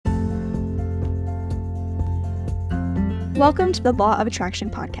Welcome to the Law of Attraction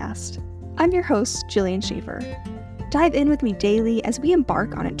podcast. I'm your host, Jillian Schaefer. Dive in with me daily as we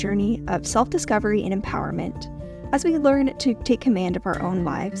embark on a journey of self-discovery and empowerment, as we learn to take command of our own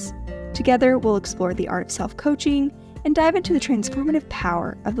lives. Together, we'll explore the art of self-coaching and dive into the transformative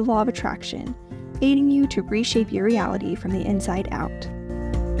power of the Law of Attraction, aiding you to reshape your reality from the inside out.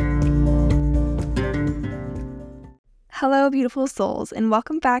 Hello, beautiful souls, and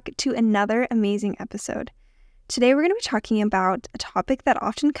welcome back to another amazing episode. Today, we're going to be talking about a topic that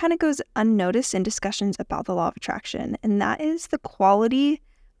often kind of goes unnoticed in discussions about the Law of Attraction, and that is the quality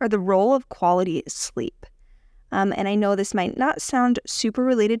or the role of quality sleep. And I know this might not sound super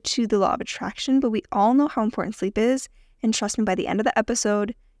related to the Law of Attraction, but we all know how important sleep is, and trust me, by the end of the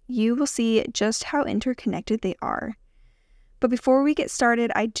episode, you will see just how interconnected they are. But before we get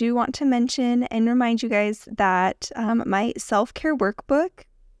started, I do want to mention and remind you guys that my self-care workbook,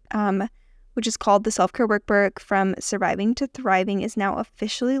 which is called the Self-Care Workbook From Surviving to Thriving, is now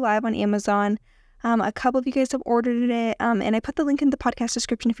officially live on Amazon. A couple of you guys have ordered it, and I put the link in the podcast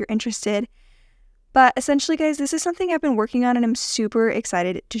description if you're interested. But essentially, guys, this is something I've been working on, and I'm super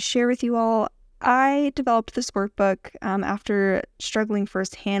excited to share with you all. I developed this workbook after struggling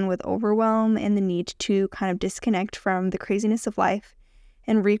firsthand with overwhelm and the need to kind of disconnect from the craziness of life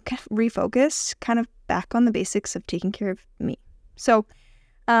and refocus kind of back on the basics of taking care of me. So,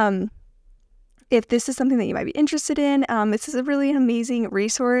 if this is something that you might be interested in, this is a really amazing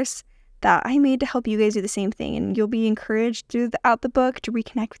resource that I made to help you guys do the same thing. And you'll be encouraged throughout the book to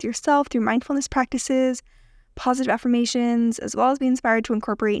reconnect with yourself through mindfulness practices, positive affirmations, as well as be inspired to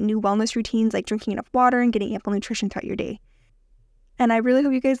incorporate new wellness routines like drinking enough water and getting ample nutrition throughout your day. And I really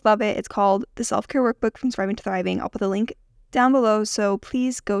hope you guys love it. It's called the Self-Care Workbook From Surviving to Thriving. I'll put the link down below, so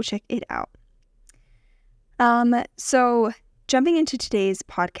please go check it out. So jumping into today's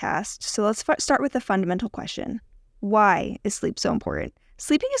podcast, so let's start with the fundamental question. Why is sleep so important?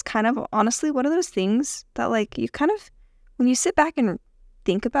 Sleeping is kind of, honestly, one of those things that, like, you kind of, when you sit back and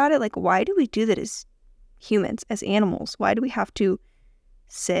think about it, like, why do we do that as humans, as animals? Why do we have to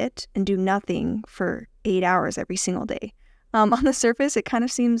sit and do nothing for 8 hours every single day? On the surface, it kind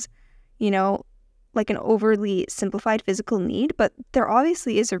of seems, like an overly simplified physical need, but there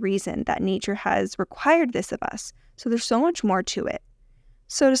obviously is a reason that nature has required this of us. So there's so much more to it.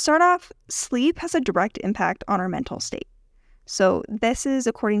 So to start off, sleep has a direct impact on our mental state. So this is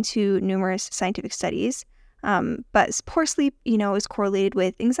according to numerous scientific studies, but poor sleep, is correlated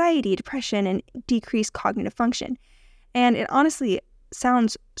with anxiety, depression, and decreased cognitive function. And it honestly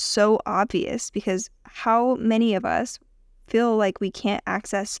sounds so obvious because how many of us feel like we can't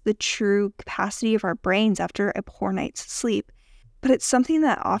access the true capacity of our brains after a poor night's sleep. But it's something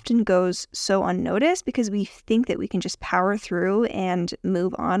that often goes so unnoticed because we think that we can just power through and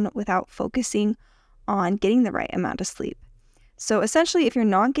move on without focusing on getting the right amount of sleep. So essentially, if you're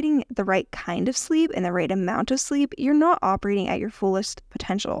not getting the right kind of sleep and the right amount of sleep, you're not operating at your fullest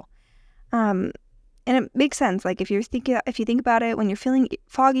potential. And it makes sense. Like if you think about it, when you're feeling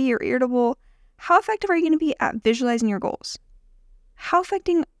foggy or irritable, how effective are you going to be at visualizing your goals? How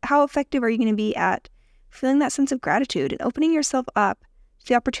effective are you going to be at feeling that sense of gratitude and opening yourself up to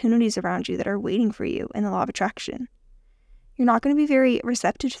the opportunities around you that are waiting for you in the Law of Attraction? You're not going to be very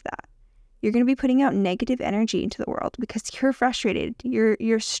receptive to that. You're going to be putting out negative energy into the world because you're frustrated,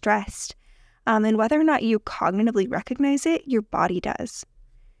 you're stressed, and whether or not you cognitively recognize it, your body does.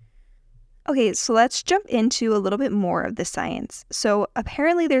 Okay, so let's jump into a little bit more of the science. So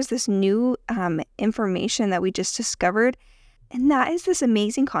apparently there's this new information that we just discovered, and that is this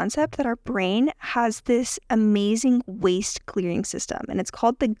amazing concept that our brain has this amazing waste clearing system, and it's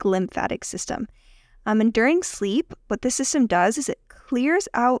called the glymphatic system. And during sleep, what this system does is it clears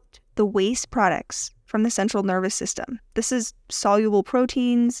out the waste products from the central nervous system. This is soluble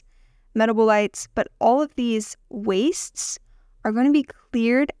proteins, metabolites, but all of these wastes are going to be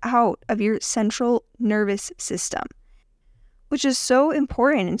cleared out of your central nervous system, which is so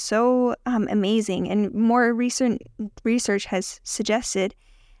important and so amazing. And more recent research has suggested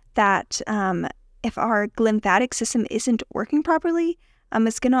that if our glymphatic system isn't working properly,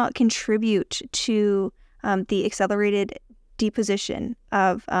 it's going to contribute to the accelerated deposition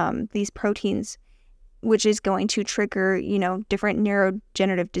of these proteins, which is going to trigger, different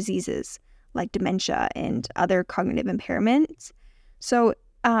neurodegenerative diseases like dementia and other cognitive impairments. So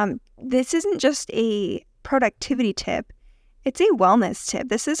this isn't just a productivity tip, it's a wellness tip.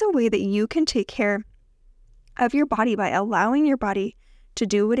 This is a way that you can take care of your body by allowing your body to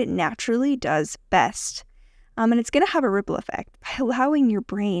do what it naturally does best. And it's going to have a ripple effect by allowing your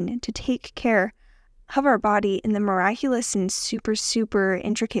brain to take care of our body in the miraculous and super, super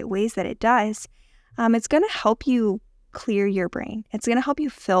intricate ways that it does. It's going to help you clear your brain. It's going to help you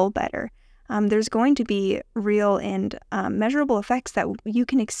feel better. There's going to be real and measurable effects that you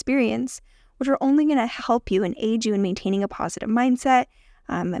can experience, which are only going to help you and aid you in maintaining a positive mindset,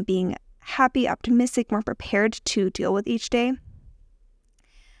 being happy, optimistic, more prepared to deal with each day.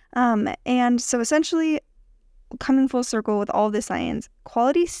 And so essentially, coming full circle with all of the science,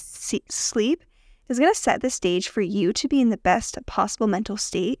 quality sleep is going to set the stage for you to be in the best possible mental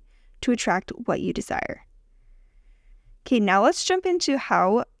state to attract what you desire. Okay, now let's jump into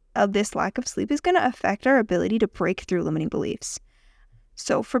how this lack of sleep is going to affect our ability to break through limiting beliefs.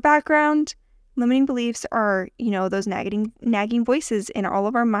 So for background, limiting beliefs are, those nagging voices in all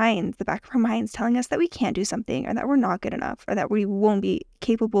of our minds, the back of our minds telling us that we can't do something or that we're not good enough or that we won't be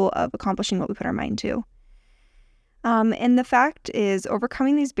capable of accomplishing what we put our mind to. And the fact is,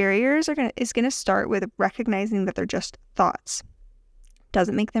 overcoming these barriers is going to start with recognizing that they're just thoughts.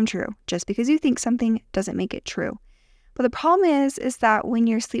 Doesn't make them true. Just because you think something doesn't make it true. But the problem is that when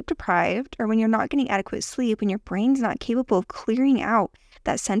you're sleep deprived or when you're not getting adequate sleep, when your brain's not capable of clearing out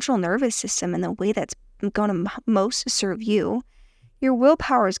that central nervous system in the way that's going to most serve you, your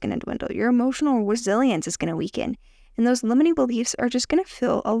willpower is going to dwindle. Your emotional resilience is going to weaken. And those limiting beliefs are just going to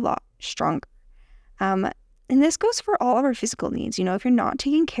feel a lot stronger. And this goes for all of our physical needs. If you're not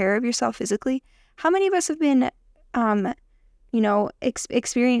taking care of yourself physically, how many of us have been,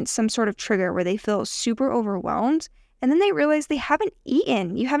 experienced some sort of trigger where they feel super overwhelmed and then they realize they haven't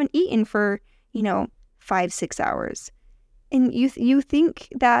eaten. You haven't eaten for, 5-6 hours. And you think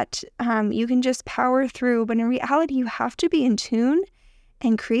that you can just power through, but in reality, you have to be in tune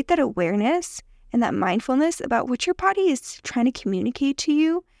and create that awareness and that mindfulness about what your body is trying to communicate to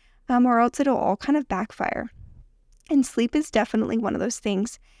you, or else it'll all kind of backfire. And sleep is definitely one of those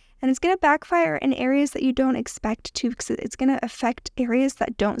things. And it's going to backfire in areas that you don't expect to, because it's going to affect areas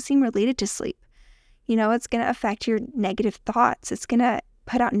that don't seem related to sleep. It's going to affect your negative thoughts. It's going to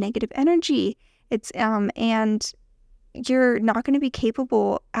put out negative energy. And you're not going to be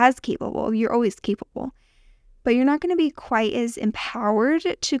capable. You're always capable, but you're not going to be quite as empowered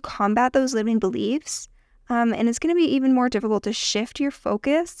to combat those limiting beliefs. And it's going to be even more difficult to shift your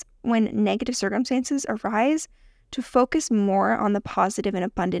focus when negative circumstances arise to focus more on the positive and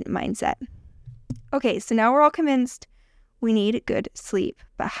abundant mindset. Okay, so now we're all convinced we need good sleep,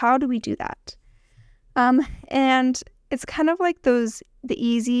 but how do we do that? And it's kind of like the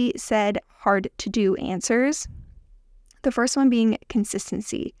easy said, hard to do answers. The first one being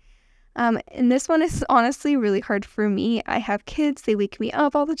consistency. And this one is honestly really hard for me. I have kids, they wake me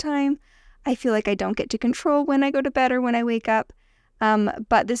up all the time. I feel like I don't get to control when I go to bed or when I wake up.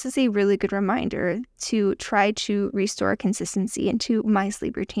 But this is a really good reminder to try to restore consistency into my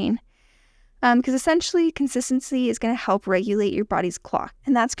sleep routine. Because essentially, consistency is going to help regulate your body's clock.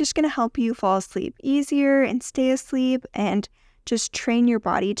 And that's just going to help you fall asleep easier and stay asleep and just train your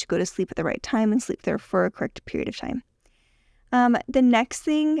body to go to sleep at the right time and sleep there for a correct period of time. The next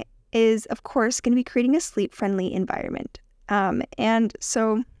thing is, of course, going to be creating a sleep-friendly environment. And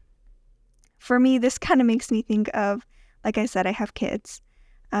so for me, this kind of makes me think of, like I said, I have kids.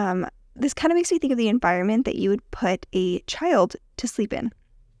 This kind of makes me think of the environment that you would put a child to sleep in.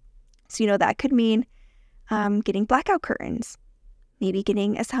 So, that could mean getting blackout curtains, maybe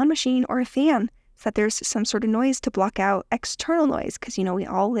getting a sound machine or a fan so that there's some sort of noise to block out external noise, because, we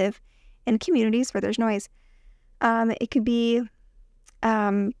all live in communities where there's noise. It could be,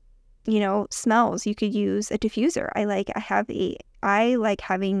 smells. You could use a diffuser. I like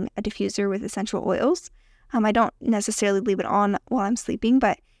having a diffuser with essential oils. I don't necessarily leave it on while I'm sleeping,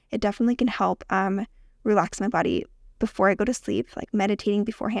 but it definitely can help relax my body before I go to sleep, like meditating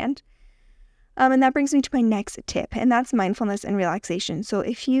beforehand. And that brings me to my next tip, and that's mindfulness and relaxation. So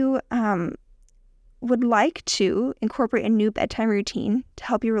if you would like to incorporate a new bedtime routine to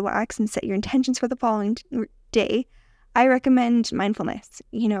help you relax and set your intentions for the following day, I recommend mindfulness.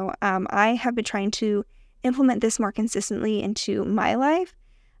 I have been trying to implement this more consistently into my life,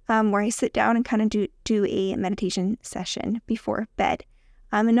 where I sit down and kind of do a meditation session before bed.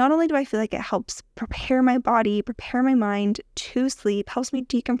 And not only do I feel like it helps prepare my body, prepare my mind to sleep, helps me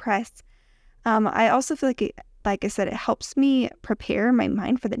decompress, I also feel like I said, it helps me prepare my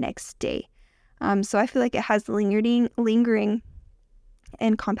mind for the next day. So I feel like it has lingering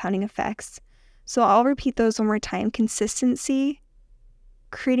and compounding effects. So I'll repeat those one more time. Consistency,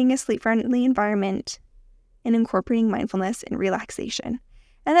 creating a sleep-friendly environment, and incorporating mindfulness and relaxation.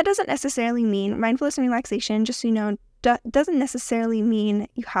 And that doesn't necessarily mean mindfulness and relaxation, just so you know, doesn't necessarily mean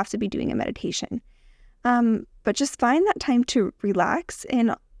you have to be doing a meditation. But just find that time to relax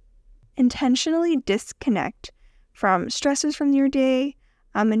and intentionally disconnect from stressors from your day,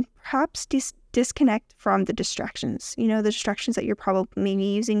 and perhaps disconnect from the distractions, the distractions that you're probably maybe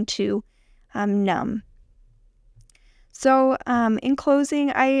using to numb. So in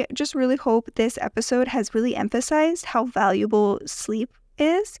closing, I just really hope this episode has really emphasized how valuable sleep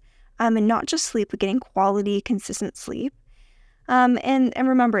is, and not just sleep, but getting quality, consistent sleep. And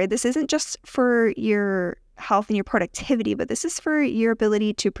remember, this isn't just for your health and your productivity, but this is for your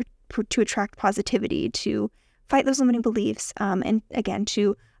ability to attract positivity, to fight those limiting beliefs, and again,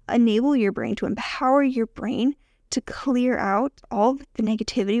 to enable your brain, to empower your brain to clear out all the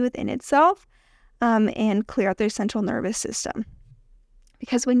negativity within itself, and clear out their central nervous system.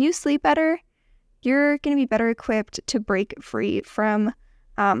 Because when you sleep better, you're going to be better equipped to break free from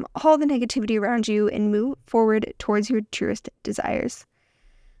all the negativity around you and move forward towards your truest desires.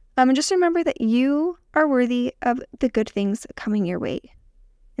 And just remember that you are worthy of the good things coming your way.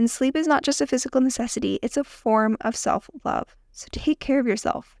 And sleep is not just a physical necessity, it's a form of self-love. So take care of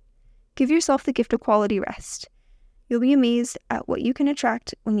yourself. Give yourself the gift of quality rest. You'll be amazed at what you can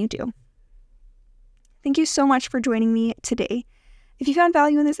attract when you do. Thank you so much for joining me today. If you found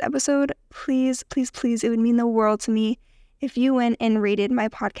value in this episode, please, please, please, it would mean the world to me if you went and rated my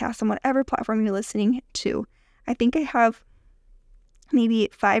podcast on whatever platform you're listening to. I think I have maybe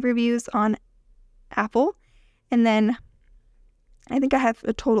 5 reviews on Apple, and then I think I have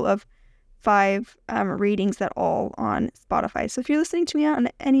a total of 5 ratings that all on Spotify. So if you're listening to me on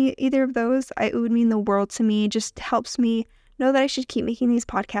either of those, it would mean the world to me. It just helps me know that I should keep making these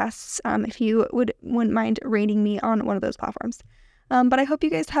podcasts. If you wouldn't mind rating me on one of those platforms. But I hope you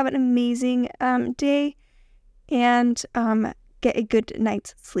guys have an amazing day and get a good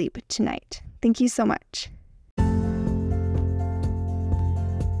night's sleep tonight. Thank you so much.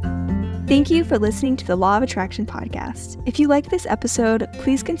 Thank you for listening to the Law of Attraction podcast. If you like this episode,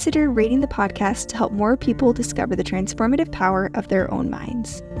 please consider rating the podcast to help more people discover the transformative power of their own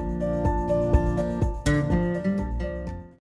minds.